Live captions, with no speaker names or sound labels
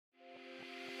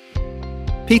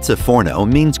PizzaForno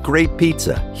means great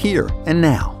pizza here and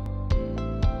now.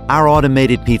 Our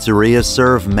automated pizzerias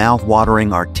serve mouth-watering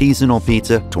artisanal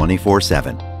pizza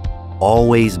 24/7,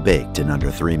 always baked in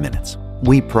under 3 minutes.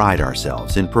 We pride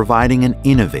ourselves in providing an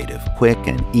innovative, quick,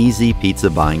 and easy pizza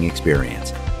buying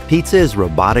experience. Pizza is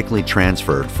robotically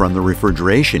transferred from the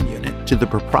refrigeration unit to the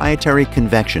proprietary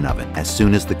convection oven as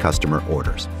soon as the customer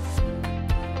orders.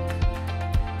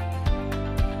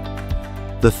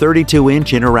 The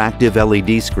 32-inch interactive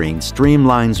LED screen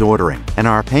streamlines ordering, and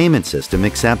our payment system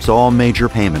accepts all major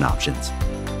payment options.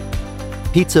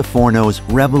 PizzaForno's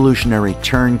revolutionary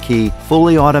turnkey,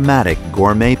 fully automatic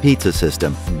gourmet pizza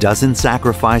system doesn't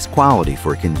sacrifice quality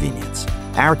for convenience.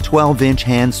 Our 12-inch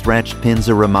hand-stretched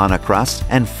Pizza-ruption crust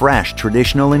and fresh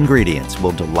traditional ingredients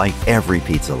will delight every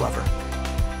pizza lover.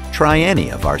 Try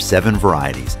any of our 7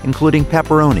 varieties, including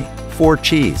pepperoni, 4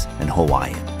 cheese, and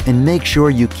Hawaiian. And make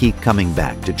sure you keep coming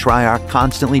back to try our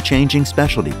constantly changing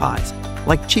specialty pies,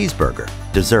 like cheeseburger,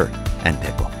 dessert, and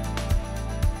pickle.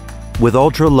 With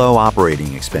ultra-low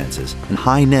operating expenses and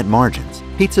high net margins,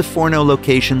 PizzaForno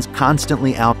locations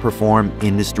constantly outperform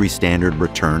industry-standard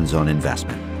returns on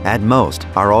investment. At most,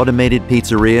 our automated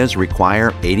pizzerias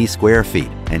require 80 square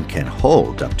feet and can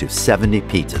hold up to 70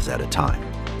 pizzas at a time.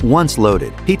 Once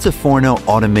loaded, PizzaForno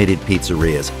automated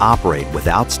pizzerias operate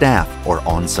without staff or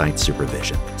on-site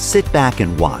supervision. Sit back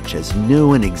and watch as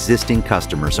new and existing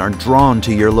customers are drawn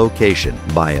to your location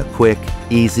by a quick,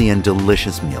 easy, and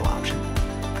delicious meal option.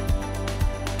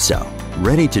 So,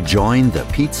 ready to join the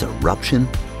Pizza-ruption?